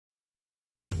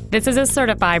This is a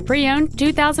certified pre-owned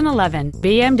 2011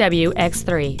 BMW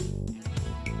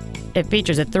X3. It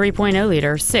features a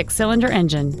 3.0-liter six-cylinder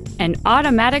engine, an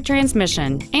automatic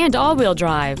transmission, and all-wheel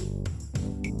drive.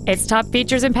 Its top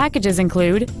features and packages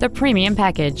include the Premium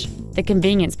Package, the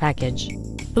Convenience Package,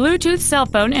 Bluetooth cell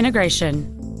phone integration,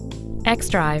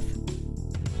 xDrive,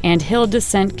 and hill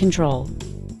descent control.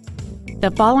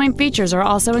 The following features are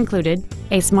also included: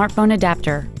 a smartphone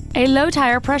adapter, a low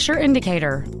tire pressure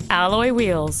indicator, alloy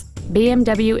wheels,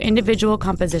 BMW individual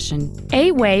composition,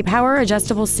 8-way power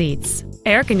adjustable seats,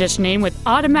 air conditioning with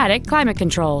automatic climate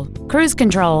control, cruise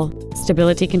control,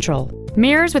 stability control,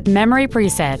 mirrors with memory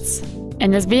presets,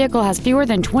 and this vehicle has fewer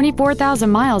than 24,000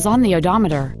 miles on the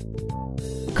odometer.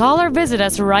 Call or visit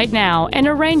us right now and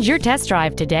arrange your test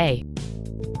drive today.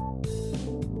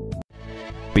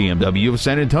 BMW of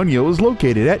San Antonio is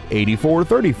located at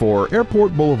 8434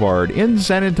 Airport Boulevard in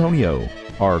San Antonio.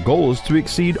 Our goal is to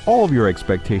exceed all of your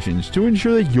expectations to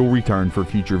ensure that you'll return for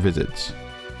future visits.